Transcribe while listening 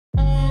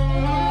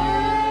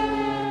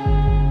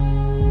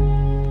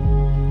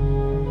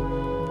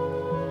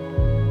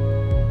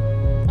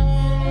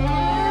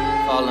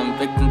falling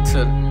victim to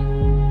the...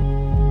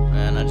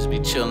 Man, I just be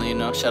chilling, you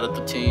know. Shout out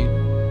the team.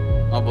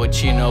 My boy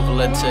Chino,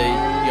 Valente,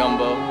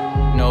 Yumbo.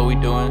 You know what we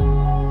doing.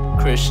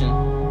 Christian.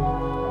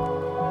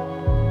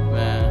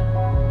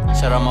 Man.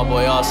 Shout out my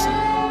boy Austin.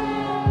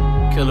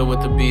 Killer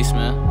with the beast,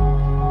 man.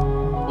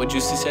 What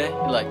Juicy say?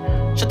 He like,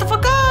 shut the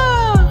fuck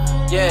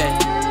up!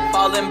 Yeah.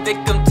 Falling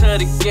victim to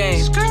the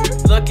game.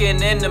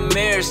 Looking in the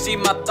mirror, see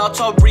my thoughts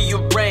all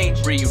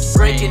rearranged.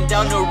 Breaking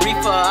down the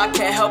reefer, I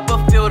can't help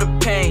but feel the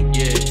pain.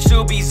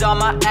 Subies on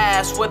my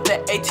ass with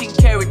the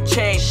 18-karat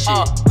chain.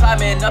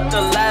 Climbing up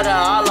the ladder,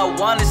 all I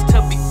want is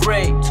to be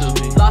great.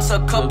 Lost a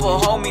couple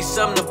homies,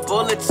 some the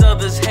bullets,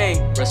 others hate.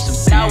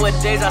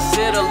 Nowadays I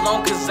sit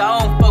alone cause I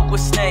don't fuck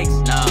with snakes.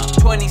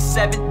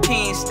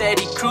 2017,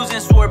 steady cruising,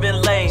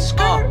 swerving lanes.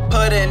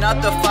 Putting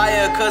out the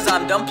fire cause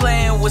I'm done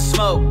playing with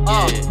smoke.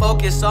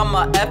 Focus on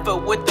my effort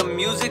with the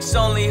music's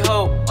only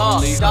hope.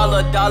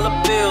 Dollar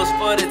bills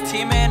for the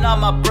team and all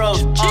my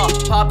bros.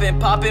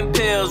 Popping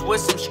pills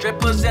with some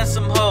strippers and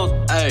some hoes.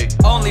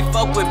 Only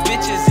fuck with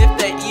bitches if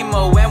they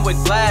emo and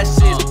with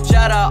glasses.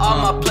 Shout out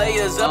all my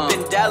players up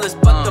in Dallas,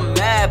 but the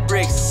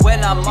Mavericks.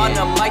 When I'm on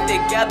the mic, they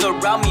gather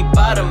around me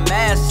by the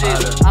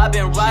masses. I've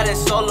been riding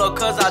solo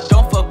cause I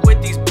don't fuck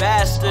with these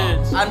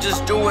bastards. I'm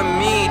just doing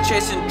me,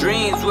 chasing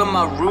dreams with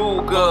my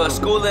Ruger.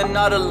 Schooling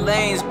all the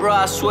lanes, bro,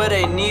 I swear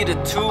they need a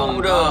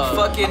tutor.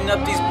 Fucking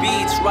up these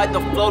beats, write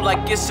the flow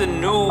like it's a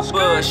new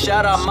buzz.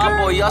 Shout out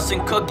my boy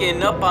Austin,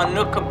 cooking up on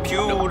the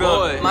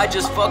computer. Might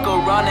just fuck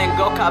around and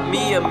go cop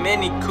me a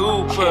Mini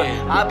Cooper.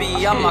 I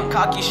be on my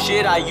cocky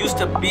shit, I used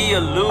to be a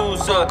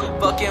loser.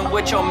 Fucking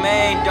with your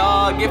main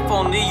dog, if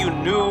only you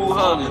knew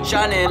her.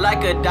 Shining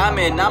like a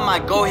diamond, I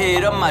might go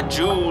hit up my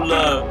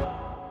jeweler.